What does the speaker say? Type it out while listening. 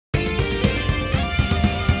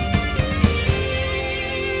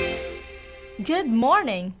Good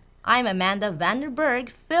morning. I'm Amanda Vanderberg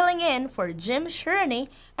filling in for Jim Sherney,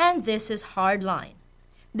 and this is Hardline.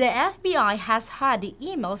 The FBI has had the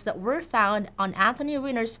emails that were found on Anthony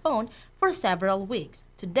Weiner's phone for several weeks.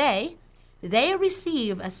 Today, they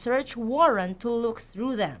receive a search warrant to look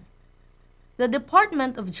through them. The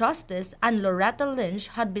Department of Justice and Loretta Lynch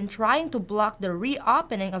had been trying to block the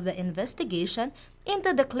reopening of the investigation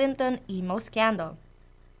into the Clinton email scandal.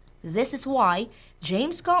 This is why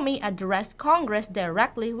James Comey addressed Congress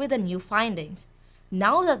directly with the new findings.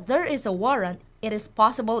 Now that there is a warrant, it is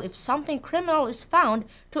possible if something criminal is found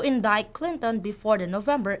to indict Clinton before the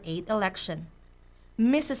November 8 election.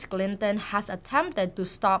 Mrs. Clinton has attempted to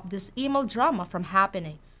stop this email drama from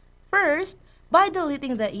happening. First, by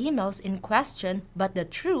deleting the emails in question, but the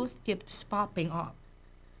truth keeps popping up.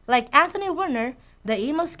 Like Anthony Weiner, the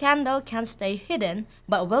email scandal can stay hidden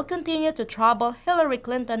but will continue to trouble Hillary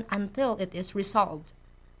Clinton until it is resolved.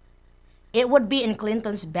 It would be in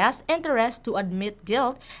Clinton's best interest to admit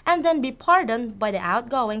guilt and then be pardoned by the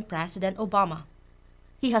outgoing President Obama.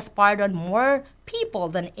 He has pardoned more people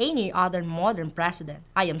than any other modern president.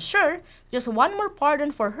 I am sure just one more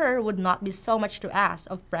pardon for her would not be so much to ask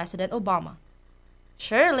of President Obama.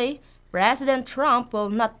 Surely, President Trump will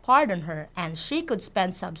not pardon her, and she could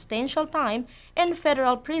spend substantial time in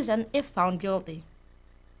federal prison if found guilty.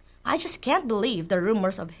 I just can't believe the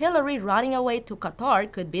rumors of Hillary running away to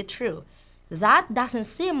Qatar could be true. That doesn't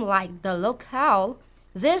seem like the locale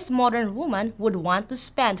this modern woman would want to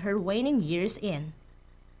spend her waning years in.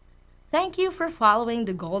 Thank you for following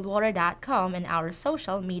thegoldwater.com and our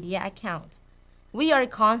social media accounts. We are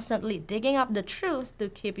constantly digging up the truth to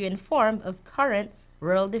keep you informed of current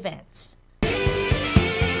world events.